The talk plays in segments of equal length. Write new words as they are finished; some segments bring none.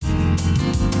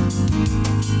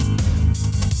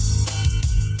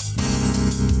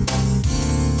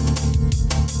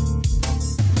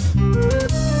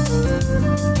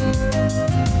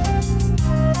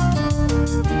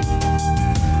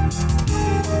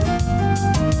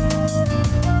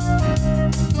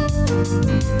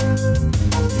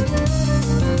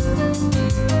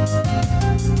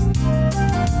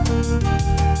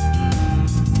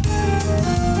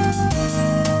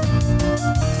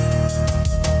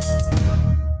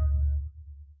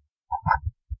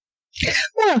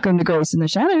Welcome to Grace in the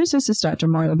Shadows. This is Dr.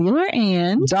 Marla Beeler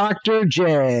and Dr.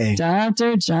 J.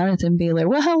 Dr. Jonathan Beeler.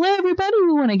 Well, hello, everybody.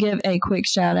 We want to give a quick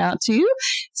shout out to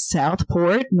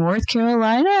Southport, North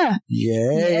Carolina.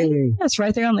 Yay. That's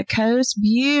right there on the coast.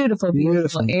 Beautiful,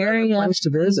 beautiful area. Another place to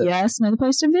visit. Yes, another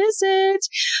place to visit.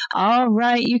 All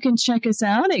right. You can check us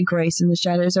out at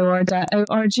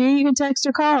graceintheshadows.org. You can text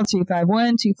or call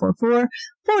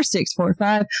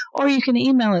 251-244-4645, or you can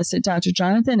email us at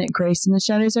drjonathan at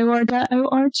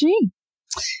graceintheshadows.org.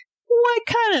 What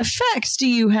kind of facts do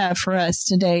you have for us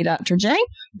today, Dr. J?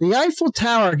 The Eiffel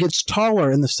Tower gets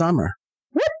taller in the summer.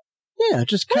 What? Yeah,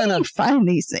 just kind of find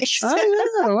these things. I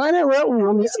know.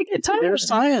 Well, does it get taller? There's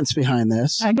science behind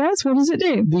this. I guess. What does it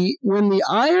do? When the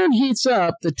iron heats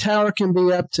up, the tower can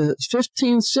be up to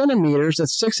 15 centimeters,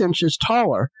 that's 6 inches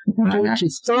taller, due to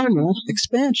thermal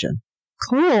expansion.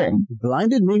 Cool.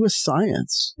 Blinded me with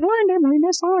science. Blinded me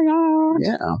with science.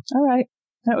 Yeah. All right.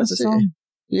 That was a song.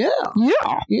 Yeah.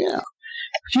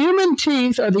 Human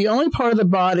teeth are the only part of the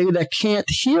body that can't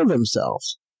heal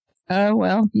themselves. Oh,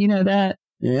 well, you know that.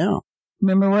 Yeah.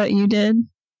 Remember what you did?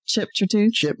 Chipped your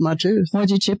tooth? Chipped my tooth. What'd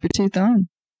you chip your tooth on?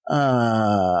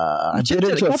 I bit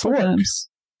into a fork. Times.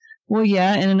 Well,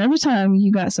 yeah, and another time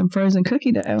you got some frozen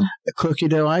cookie dough. A cookie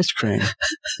dough ice cream.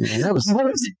 Yeah, that was.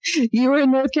 You were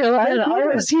in North Carolina. I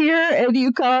was here, and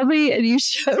you called me, and you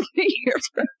showed me your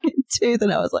broken tooth,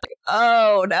 and I was like,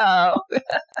 "Oh no!"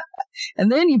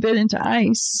 And then you bit into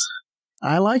ice.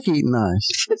 I like eating ice,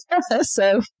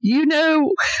 so you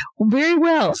know very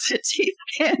well that teeth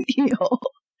can't heal.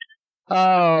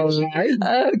 Oh, right.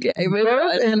 Okay.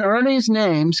 Bert and Ernie's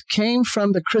names came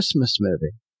from the Christmas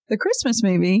movie. The Christmas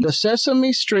movie. The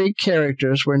Sesame Street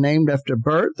characters were named after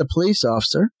Bert, the police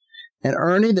officer, and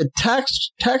Ernie, the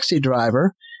taxi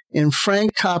driver, in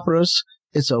Frank Capra's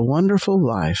It's a Wonderful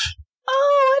Life.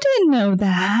 Oh, I didn't know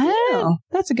that. Yeah.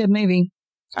 That's a good movie.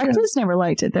 Our kids never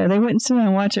liked it, though. They wouldn't sit down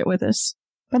and watch it with us.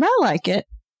 But I like it.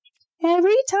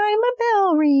 Every time a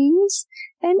bell rings,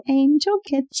 an angel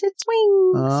gets its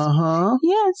wings. Uh-huh.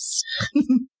 Yes.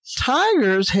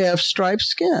 Tigers have striped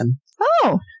skin.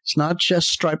 Oh. It's not just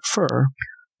striped fur.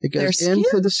 It goes Their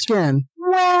into the skin.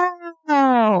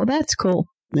 Wow. That's cool.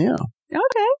 Yeah.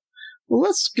 Okay. Well,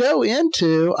 let's go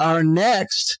into our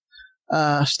next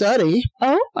study.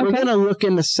 Oh, okay. We're going to look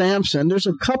into Samson. There's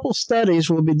a couple studies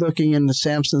we'll be looking into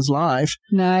Samson's life.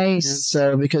 Nice. And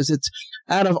so, because it's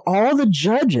out of all the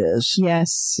judges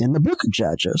yes, in the book of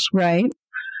Judges, right?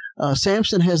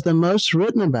 Samson has the most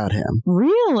written about him.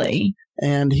 Really?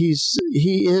 And he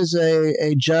is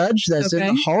a judge that's in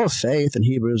the Hall of Faith in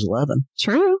Hebrews 11.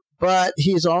 True. But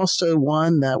he's also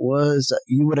one that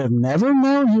you would have never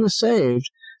known he was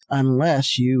saved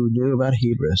unless you knew about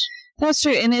Hebrews. That's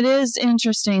true. And it is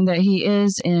interesting that he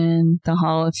is in the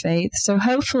Hall of Faith. So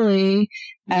hopefully,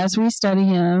 as we study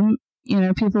him,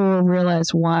 people will realize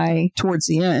why, towards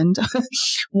the end,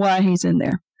 why he's in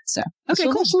there. So, okay,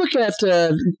 cool. Let's look at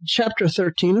chapter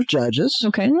 13 of Judges.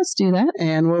 Okay, let's do that.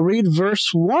 And we'll read verse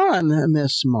 1,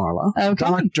 Miss Marla. Okay.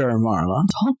 Dr. Marla.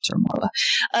 Dr. Marla.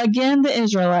 Again, the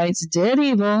Israelites did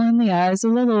evil in the eyes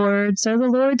of the Lord, so the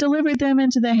Lord delivered them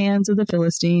into the hands of the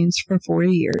Philistines for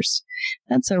 40 years.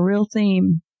 That's a real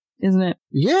theme, isn't it?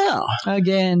 Yeah.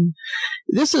 Again.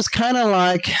 This is kind of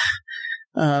like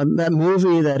that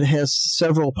movie that has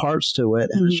several parts to it,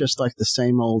 and it's just like the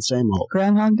same old.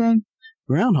 Groundhog Day?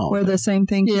 Groundhog. Where the same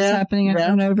thing keeps happening over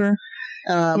and over.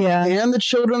 And the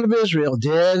children of Israel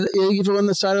did evil in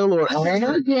the sight of the Lord.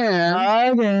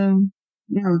 Again.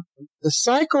 The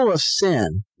cycle of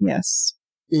sin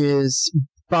is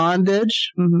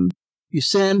bondage. Mm-hmm. You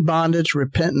sin, bondage,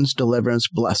 repentance, deliverance,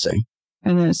 blessing.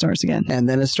 And then it starts again. And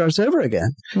then it starts over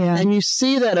again. Yeah. And you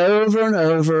see that over and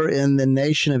over in the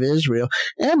nation of Israel.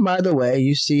 And by the way,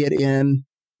 you see it in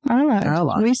our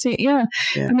lives. We see, yeah.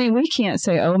 I mean, we can't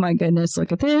say, oh my goodness,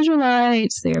 look at the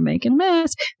Israelites. They're making a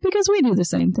mess, because we do the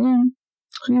same thing.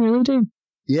 We really do.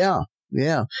 Yeah.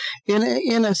 Yeah.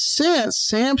 In a sense,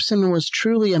 Samson was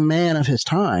truly a man of his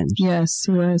times. Yes,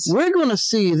 he was. We're going to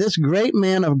see this great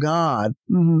man of God,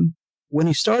 when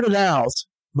he started out,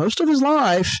 most of his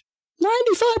life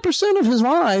 95% of his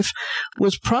life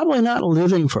was probably not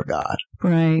living for God.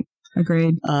 Right.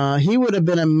 Agreed. He would have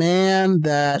been a man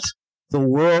that the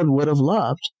world would have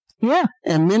loved. Yeah.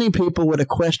 And many people would have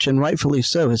questioned, rightfully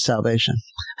so, his salvation.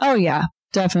 Oh, yeah,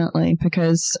 definitely,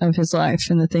 because of his life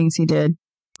and the things he did,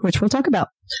 which we'll talk about.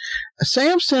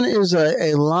 Samson is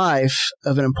a life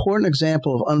of an important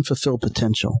example of unfulfilled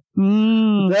potential.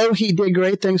 Though he did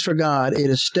great things for God, it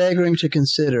is staggering to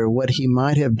consider what he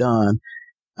might have done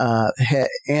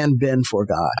and been for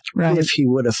God if he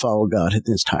would have followed God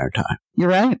this entire time. You're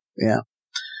right. Yeah.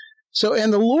 So,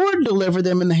 and the Lord delivered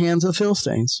them in the hands of the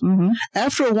Philistines. Mm-hmm.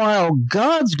 After a while,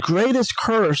 God's greatest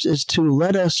curse is to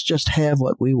let us just have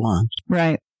what we want.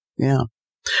 Right. Yeah.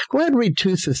 Go ahead and read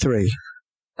 2 through 3.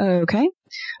 Okay.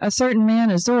 A certain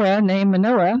man of Zorah named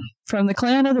Manoah from the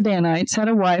clan of the Danites had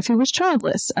a wife who was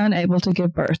childless, unable to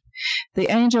give birth. The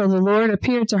angel of the Lord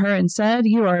appeared to her and said,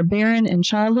 "You are barren and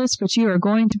childless, but you are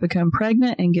going to become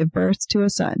pregnant and give birth to a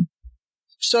son."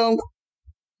 So,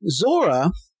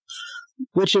 Zorah,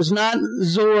 which is not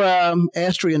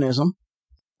Zoroastrianism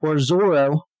or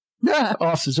Zorro,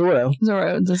 off Zorro.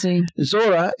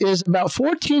 Zorah is about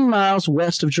 14 miles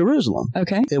west of Jerusalem.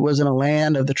 Okay. It was in a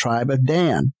land of the tribe of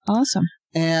Dan. Awesome.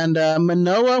 And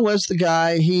Manoah was the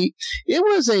guy. It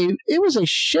was a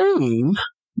shame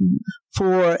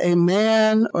for a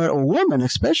man or a woman,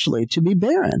 especially, to be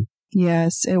barren.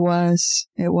 Yes, it was.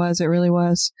 It really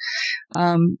was.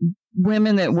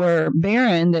 Women that were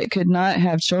barren, that could not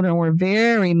have children, were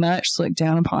very much looked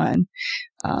down upon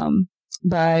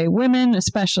by women,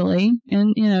 especially,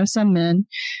 and some men.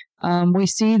 We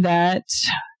see that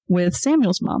with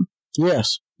Samuel's mom.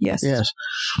 Yes. Yes.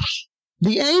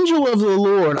 The angel of the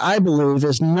Lord, I believe,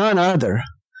 is none other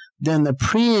than the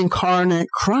pre-incarnate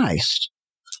Christ.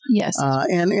 Yes.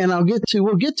 And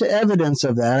we'll get to evidence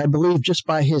of that, I believe, just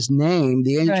by his name,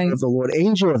 the angel of the Lord,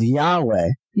 angel of Yahweh.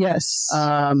 Yes.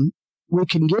 We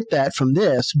can get that from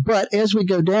this, but as we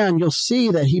go down, you'll see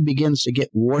that he begins to get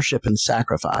worship and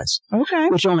sacrifice. Okay.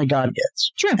 Which only God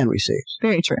gets and receives.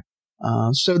 Very true.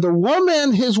 So the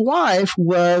woman, his wife,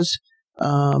 was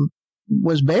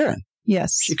barren.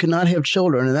 Yes. She could not have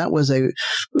children, and that was a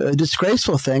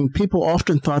disgraceful thing. People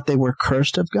often thought they were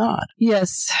cursed of God.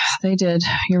 Yes, they did.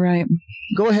 You're right.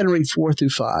 Go ahead and read 4 through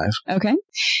 5. Okay.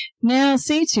 Now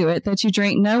see to it that you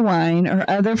drink no wine or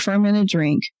other fermented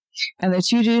drink, and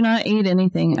that you do not eat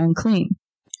anything unclean.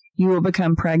 You will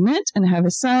become pregnant and have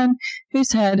a son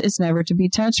whose head is never to be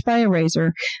touched by a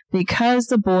razor, because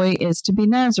the boy is to be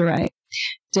Nazirite,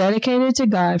 dedicated to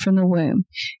God from the womb.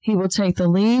 He will take the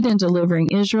lead in delivering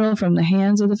Israel from the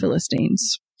hands of the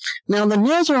Philistines. Now, the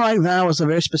Nazirite vow is a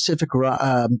very specific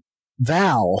vow.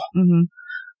 Mm-hmm.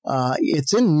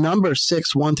 It's in Numbers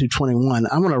 6, 1 through 21.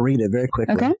 I'm going to read it very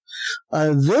quickly. Okay.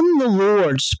 Then the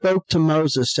Lord spoke to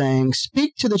Moses, saying,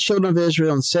 "Speak to the children of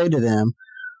Israel and say to them,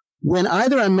 when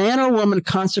either a man or woman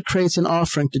consecrates an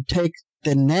offering to take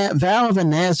the vow of a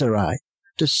Nazirite,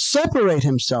 to separate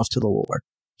himself to the Lord,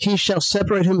 he shall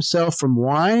separate himself from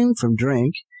wine, from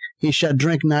drink. He shall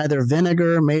drink neither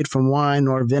vinegar made from wine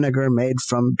nor vinegar made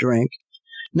from drink.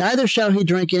 Neither shall he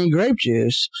drink any grape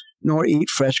juice, nor eat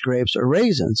fresh grapes or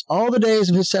raisins. All the days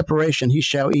of his separation he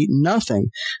shall eat nothing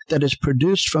that is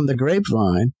produced from the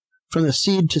grapevine, from the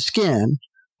seed to skin.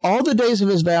 All the days of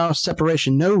his vow of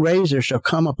separation no razor shall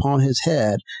come upon his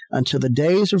head until the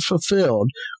days are fulfilled,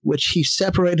 which he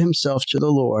separated himself to the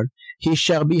Lord. He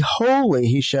shall be holy.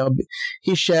 He shall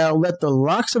let the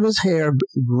locks of his hair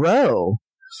grow.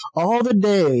 All the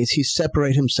days he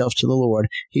separate himself to the Lord.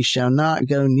 He shall not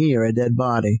go near a dead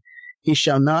body. He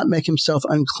shall not make himself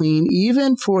unclean,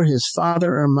 even for his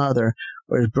father or mother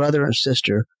or his brother or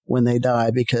sister when they die,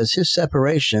 because his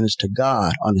separation is to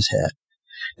God on his head."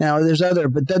 Now, there's other,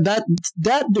 but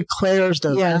that declares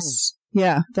the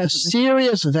that's a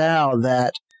serious vow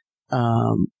that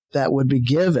would be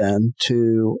given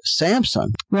to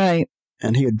Samson, right?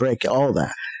 And he would break all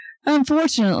that.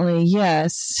 Unfortunately,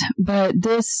 yes, but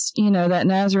this, that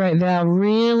Nazirite vow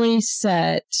really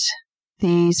set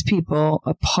these people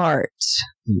apart,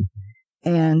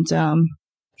 and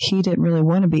he didn't really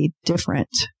want to be different,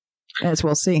 as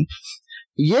we'll see.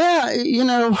 Yeah,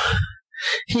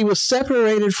 he was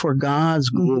separated for God's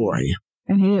glory.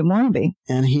 And he didn't want to be.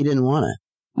 And he didn't want it.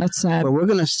 That's sad. But we're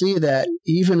going to see that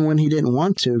even when he didn't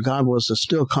want to, God was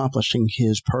still accomplishing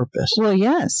his purpose. Well,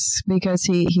 yes, because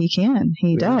he can.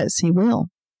 He does. He will.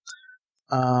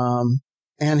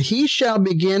 And he shall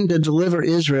begin to deliver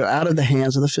Israel out of the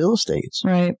hands of the Philistines.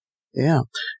 Right. Yeah.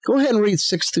 Go ahead and read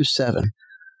 6 through 7.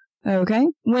 Okay.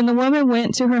 When the woman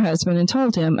went to her husband and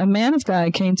told him, a man of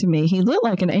God came to me. He looked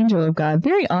like an angel of God.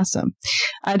 Very awesome.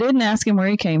 I didn't ask him where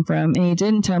he came from, and he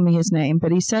didn't tell me his name,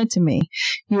 but he said to me,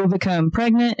 you will become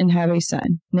pregnant and have a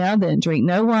son. Now then, drink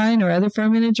no wine or other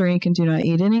fermented drink, and do not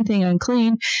eat anything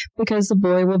unclean, because the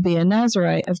boy will be a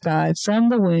Nazarite of God from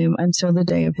the womb until the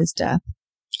day of his death.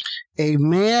 A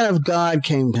man of God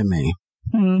came to me.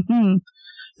 Mm-hmm.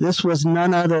 This was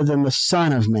none other than the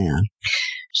Son of Man.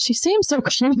 She seems so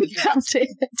calm about it.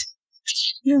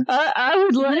 I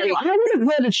would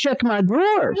have had to check my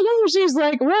drawer. She's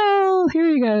like, well, here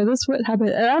you go. This is what happened.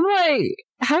 And I'm like,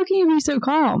 how can you be so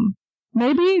calm?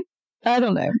 Maybe, I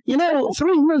don't know.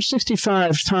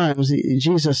 365 times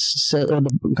Jesus said, or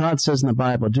God says in the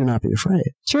Bible, do not be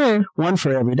afraid. True. One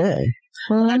for every day.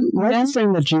 Well, one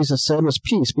thing that Jesus said was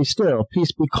peace, be still,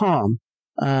 peace, be calm.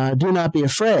 Do not be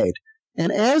afraid.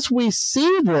 And as we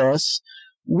see this,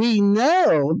 we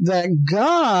know that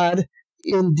God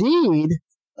indeed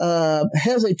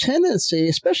has a tendency,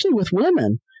 especially with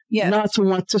women, not to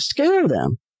want to scare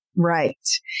them. Right.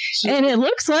 So, and it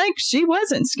looks like she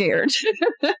wasn't scared.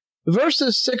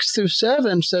 Verses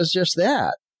 6-7 says just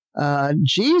that.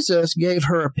 Jesus gave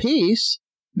her a peace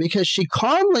because she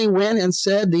calmly went and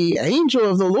said, the angel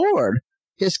of the Lord.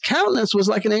 His countenance was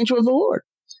like an angel of the Lord.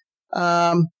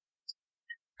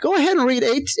 Go ahead and read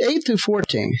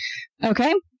 8-14.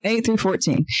 Okay,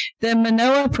 8-14. Then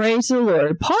Manoah prayed to the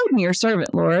Lord, pardon your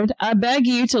servant, Lord. I beg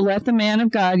you to let the man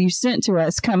of God you sent to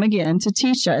us come again to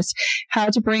teach us how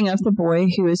to bring up the boy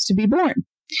who is to be born.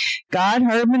 God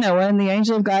heard Manoah, and the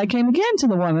angel of God came again to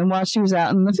the woman while she was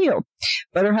out in the field.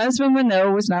 But her husband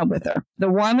Manoah was not with her.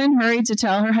 The woman hurried to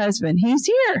tell her husband, he's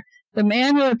here, the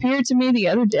man who appeared to me the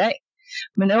other day.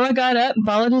 Manoah got up and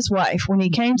followed his wife. When he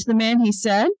came to the man, he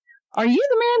said, are you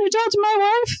the man who talked to my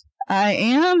wife? I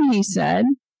am, he said.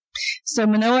 So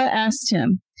Manoah asked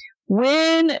him,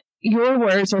 when your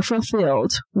words are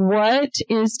fulfilled, what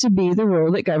is to be the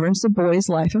rule that governs the boy's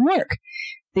life and work?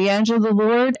 The angel of the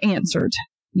Lord answered,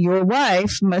 your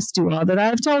wife must do all that I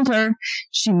have told her.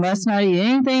 She must not eat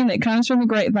anything that comes from the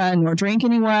grapevine, nor drink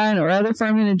any wine or other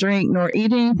fermented drink, nor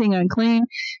eat anything unclean.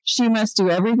 She must do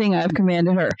everything I have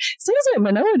commanded her. Seems like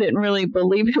Manoah didn't really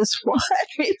believe his wife.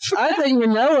 I think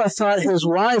Manoah thought his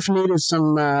wife needed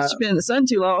some... She's been in the sun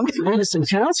too long. Needed some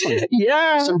counseling.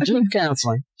 Yeah. Some deep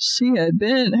counseling. She had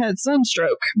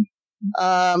sunstroke.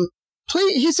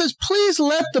 He says, please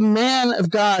let the man of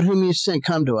God whom you sent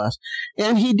come to us.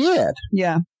 And he did.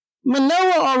 Yeah.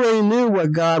 Manoah already knew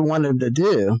what God wanted to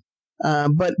do.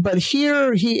 But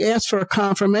here he asked for a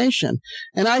confirmation.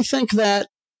 And I think that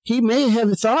he may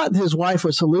have thought his wife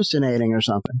was hallucinating or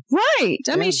something. Right.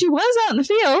 I mean, she was out in the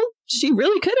field. She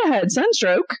really could have had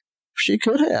sunstroke. She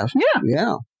could have. Yeah.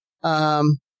 Yeah.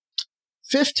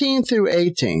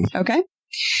 15-18. Okay.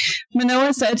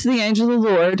 Manoah said to the angel of the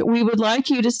Lord, we would like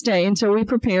you to stay until we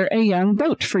prepare a young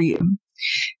goat for you.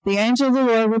 The angel of the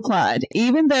Lord replied,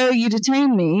 even though you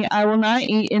detain me, I will not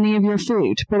eat any of your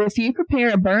food. But if you prepare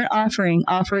a burnt offering,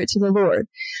 offer it to the Lord.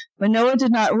 Manoah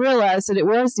did not realize that it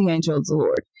was the angel of the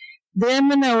Lord. Then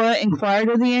Manoah inquired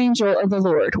of the angel of the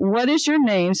Lord, what is your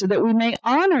name so that we may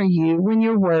honor you when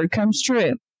your word comes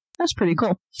true? That's pretty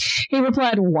cool. He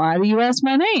replied, why do you ask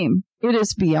my name? It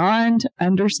is beyond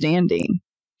understanding.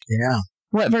 Yeah.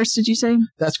 What verse did you say?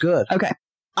 That's good. Okay.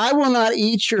 I will not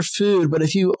eat your food, but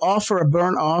if you offer a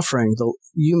burnt offering,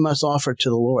 you must offer it to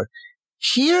the Lord.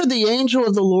 Here the angel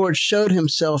of the Lord showed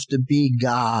himself to be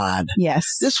God.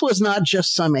 Yes. This was not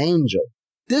just some angel.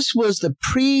 This was the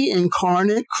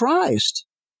pre-incarnate Christ.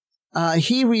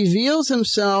 He reveals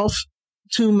himself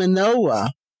to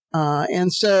Manoah.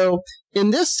 And so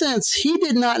in this sense, he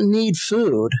did not need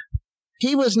food.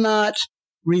 He was not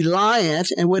reliant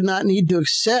and would not need to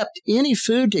accept any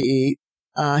food to eat.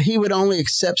 He would only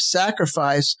accept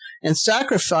sacrifice, and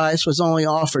sacrifice was only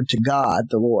offered to God,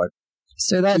 the Lord.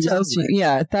 So that tells you,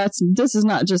 this is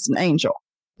not just an angel.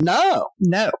 No.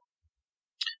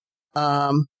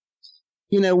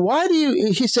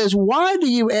 He says, why do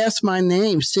you ask my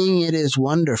name, seeing it is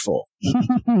wonderful?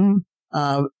 Who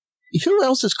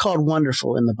else is called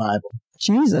wonderful in the Bible?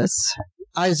 Jesus.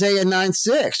 Isaiah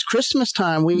 9:6, Christmas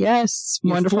time.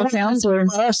 Wonderful Counselor.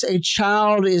 To us a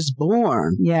child is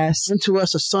born. Yes. Unto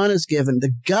us a son is given.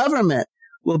 The government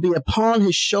will be upon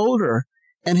his shoulder,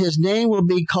 and his name will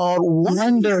be called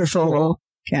Wonderful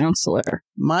Counselor.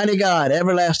 Mighty God,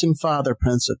 Everlasting Father,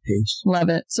 Prince of Peace. Love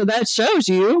it. So that shows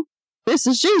you this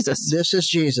is Jesus. This is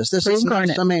Jesus. This is not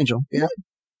incarnate. Some angel. Yeah.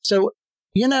 So,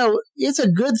 it's a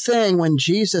good thing when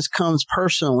Jesus comes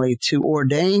personally to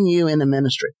ordain you in the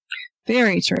ministry.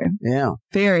 Very true. Yeah.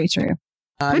 Very true.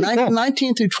 Cool.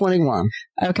 19 through 21.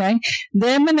 Okay.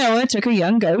 Then Manoah took a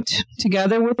young goat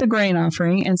together with the grain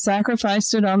offering and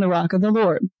sacrificed it on the rock of the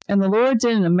Lord. And the Lord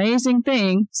did an amazing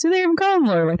thing. See, they even call him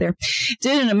Lord right there.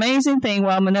 Did an amazing thing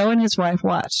while Manoah and his wife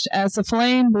watched. As the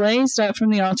flame blazed up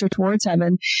from the altar towards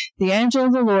heaven, the angel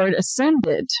of the Lord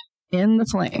ascended in the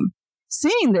flame.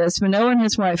 Seeing this, Manoah and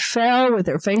his wife fell with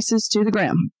their faces to the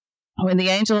ground. When the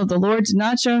angel of the Lord did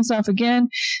not show himself again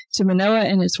to Manoah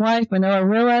and his wife, Manoah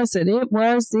realized that it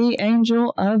was the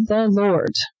angel of the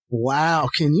Lord. Wow.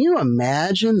 Can you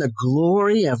imagine the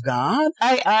glory of God?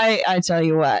 I tell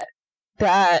you what,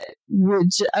 that would,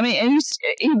 and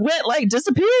he went like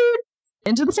disappeared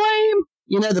into the flame.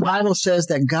 You know, the Bible says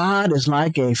that God is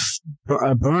like a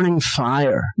burning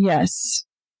fire. Yes.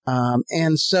 A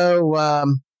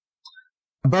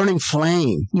burning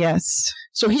flame. Yes.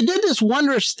 So he did this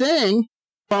wondrous thing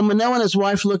while Manoah and his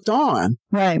wife looked on.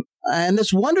 Right. And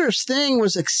this wondrous thing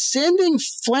was extending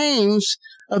flames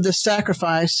of the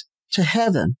sacrifice to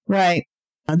heaven. Right.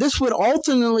 This would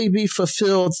ultimately be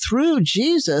fulfilled through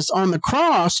Jesus on the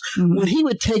cross, when he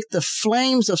would take the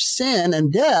flames of sin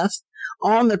and death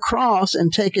on the cross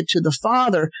and take it to the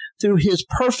Father through his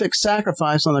perfect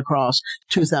sacrifice on the cross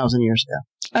 2,000 years ago.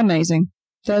 Amazing.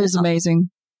 That is amazing.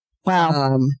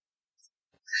 Wow.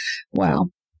 Wow.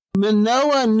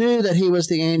 Manoah knew that he was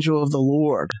the angel of the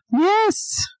Lord.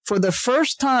 Yes. For the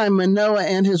first time, Manoah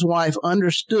and his wife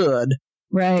understood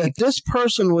that this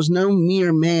person was no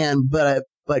mere man, but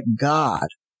God.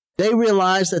 They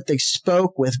realized that they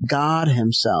spoke with God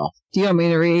himself. Do you want me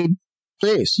to read?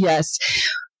 Please. Yes.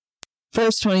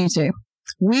 Verse 22.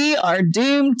 We are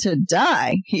doomed to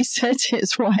die, he said to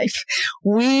his wife.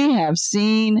 We have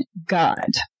seen God.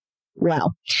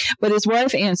 Wow. But his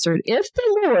wife answered, if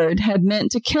the Lord had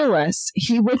meant to kill us,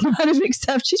 he would not have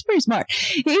accepted, she's pretty smart,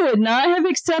 he would not have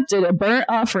accepted a burnt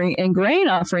offering and grain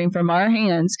offering from our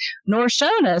hands, nor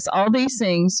shown us all these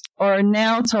things, or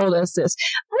now told us this.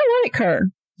 I like her.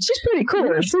 She's pretty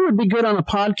cool. She would be good on a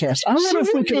podcast. I wonder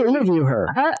if we could interview her.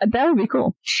 That would be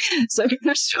cool. So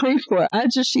verse 24,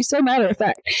 she's so matter of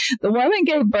fact. The woman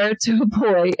gave birth to a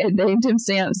boy and named him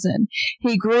Samson.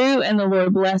 He grew and the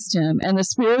Lord blessed him. And the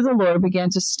Spirit of the Lord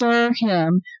began to stir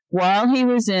him while he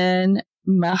was in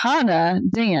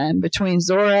Mahanadan between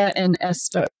Zorah and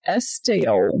Estaol.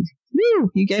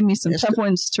 Woo, you gave me some tough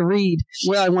ones to read.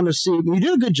 Well, I want to see. You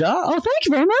did a good job. Oh, thank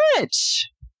you very much.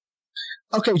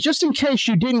 Okay, just in case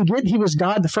you didn't get he was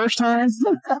God the first time,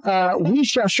 we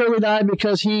shall surely die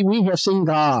because we have seen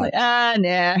God.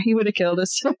 Nah, he would have killed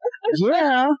us.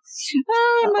 Yeah.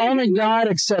 Only God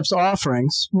accepts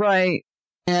offerings. Right.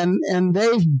 And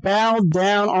they've bowed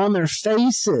down on their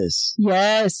faces.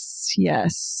 Yes.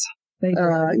 They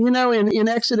in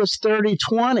Exodus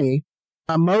 30:20,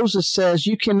 Moses says,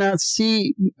 you cannot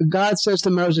see, God says to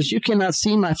Moses, you cannot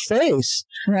see my face.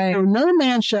 Right. For no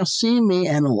man shall see me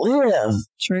and live.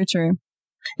 True.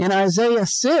 In Isaiah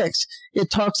 6, it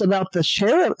talks about the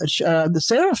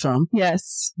seraphim.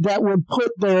 Yes. That would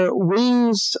put their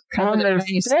wings on their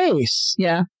face.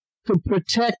 Yeah. To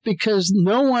protect, because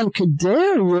no one could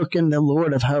dare look in the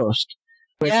Lord of hosts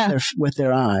with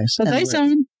their eyes. But they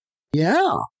sound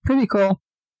pretty cool.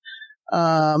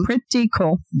 Pretty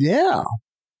cool. Yeah.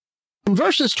 In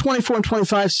verses 24 and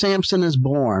 25, Samson is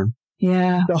born.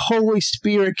 Yeah. The Holy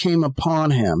Spirit came upon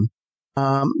him.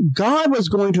 God was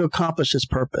going to accomplish his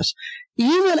purpose.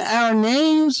 Even our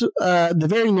names, the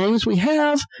very names we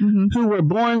have, who we're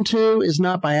born to, is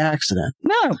not by accident.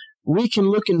 No. We can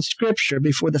look in Scripture.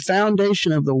 Before the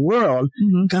foundation of the world,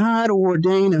 God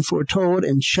ordained and foretold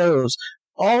and chose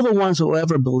all the ones who will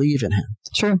ever believe in him.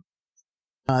 True.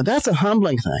 That's a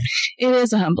humbling thing. It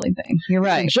is a humbling thing. You're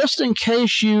right. And just in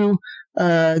case you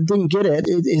didn't get it,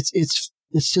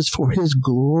 it's just for his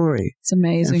glory. It's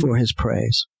amazing. And for his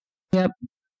praise. Yep.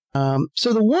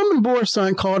 So the woman bore a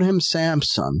son, called him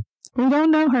Samson. We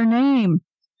don't know her name.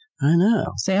 I know.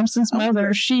 Samson's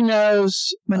mother. She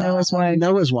knows Manoah's wife.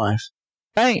 Noah's wife.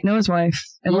 Right, Noah's wife.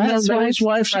 And Lot's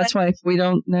wife. We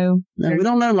don't know. No, we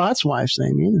don't know Lot's wife's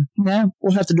name either. No.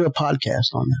 We'll have to do a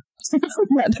podcast on that.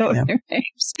 Not knowing their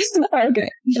names. Okay.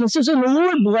 And it says, and the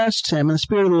Lord blessed him, and the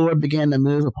Spirit of the Lord began to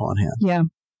move upon him. Yeah.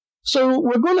 So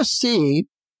we're going to see,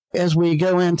 as we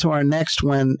go into our next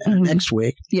one next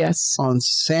week, on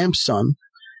Samson,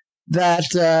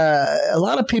 that a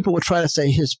lot of people would try to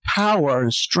say his power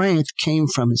and strength came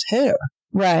from his hair.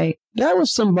 Right. That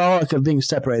was symbolic of being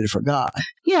separated from God.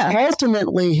 Yeah.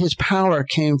 Ultimately, his power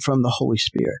came from the Holy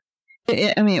Spirit.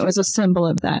 It was a symbol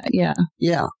of that. Yeah.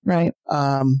 Yeah. Right.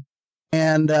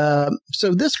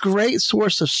 So this great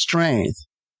source of strength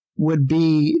would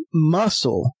be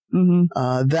muscle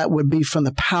that would be from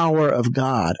the power of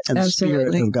God and the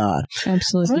Spirit of God.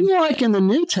 Absolutely. Unlike in the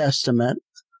New Testament,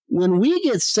 when we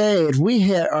get saved,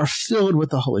 we are filled with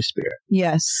the Holy Spirit.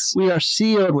 Yes. We are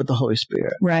sealed with the Holy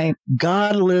Spirit. Right.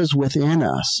 God lives within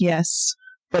us. Yes.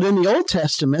 But in the Old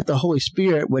Testament, the Holy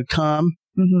Spirit would come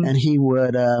and he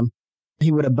would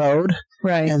abode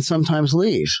and sometimes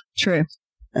leave. True.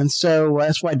 And so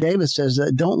that's why David says,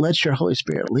 don't let your Holy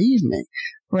Spirit leave me.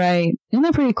 Right. Isn't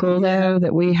that pretty cool, though,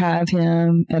 that we have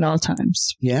him at all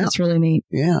times? Yeah. That's really neat.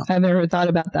 Yeah. I've never thought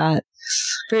about that.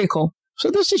 Very cool. So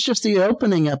this is just the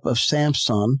opening up of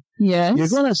Samson. Yes. You're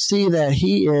going to see that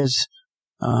he is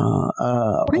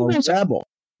a rebel.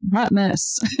 Hot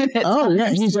mess. Oh,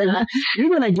 yeah. You're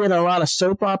going to get a lot of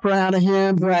soap opera out of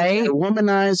him. Right. He's a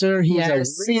womanizer. He's a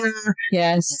reader.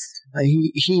 Yes.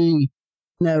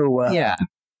 Yeah.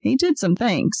 He did some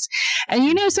things.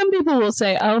 And some people will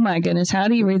say, oh my goodness, how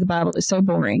do you read the Bible? It's so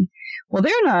boring. Well,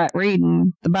 they're not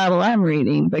reading the Bible I'm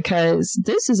reading, because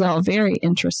this is all very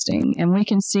interesting. And we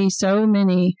can see so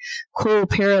many cool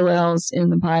parallels in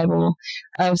the Bible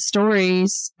of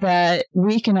stories that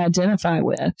we can identify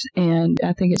with. And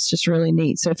I think it's just really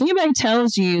neat. So if anybody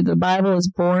tells you the Bible is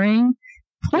boring,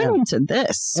 point into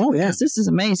this. Oh, yeah. This is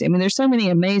amazing. I mean, there's so many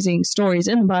amazing stories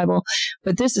in the Bible,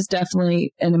 but this is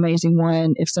definitely an amazing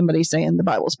one if somebody's saying the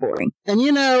Bible's boring. And,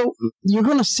 you're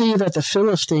going to see that the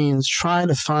Philistines try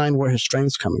to find where his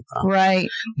strength's coming from. Right.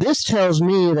 This tells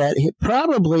me that it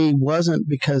probably wasn't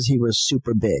because he was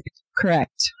super big.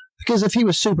 Correct. Because if he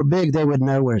was super big, they would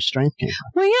know where his strength came from.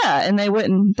 Well, yeah, and they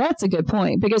wouldn't. That's a good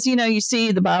point. Because, you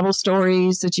see the Bible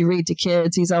stories that you read to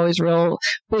kids. He's always real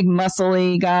big,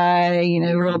 muscly guy,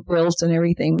 real built and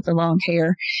everything with the long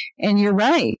hair. And you're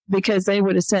right, because they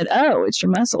would have said, oh, it's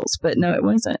your muscles. But no, it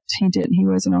wasn't. He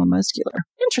wasn't all muscular.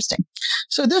 Interesting.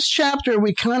 So this chapter,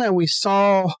 we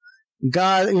saw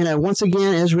God, once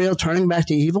again, Israel turning back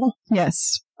to evil.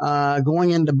 Yes. Going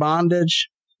into bondage.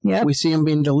 Yep. We see him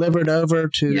being delivered over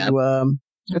to the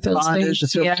bondage, the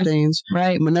Philistines. Yeah.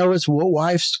 Right. Manoah's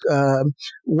wife's,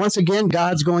 once again,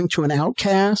 God's going to an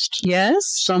outcast. Yes.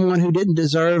 Someone who didn't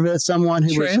deserve it. Someone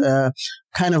who was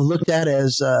kind of looked at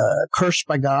as cursed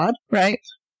by God. Right.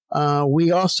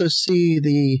 We also see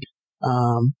the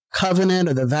covenant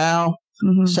or the vow.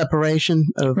 Separation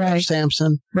of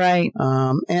Samson. Right.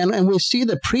 And we see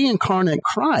the pre-incarnate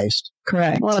Christ.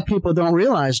 Correct. A lot of people don't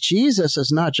realize Jesus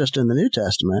is not just in the New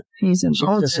Testament. He's in the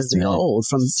Old Testament. Jesus is in the Old,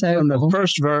 from the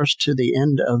first verse to the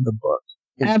end of the book.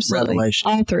 Absolutely.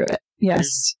 Revelation. All through it.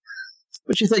 Yes.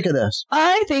 What do you think of this?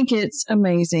 I think it's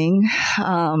amazing.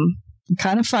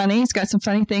 Kind of funny. It's got some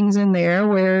funny things in there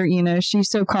where, she's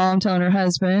so calm telling her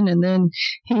husband, and then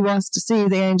he wants to see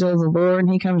the angel of the Lord,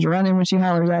 and he comes running when she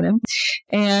hollers at him.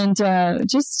 And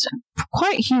just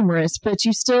quite humorous, but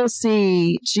you still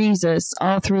see Jesus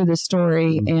all through the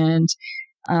story, and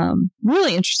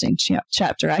really interesting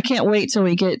chapter. I can't wait till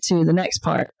we get to the next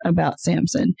part about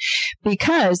Samson,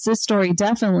 because this story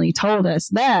definitely told us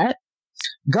that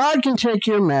God can take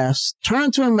your mess, turn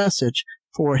it to a message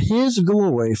for his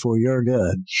glory, for your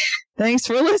good. Thanks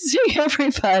for listening,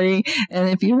 everybody. And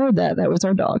if you heard that, that was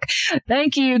our dog.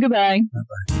 Thank you. Goodbye.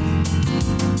 Bye-bye.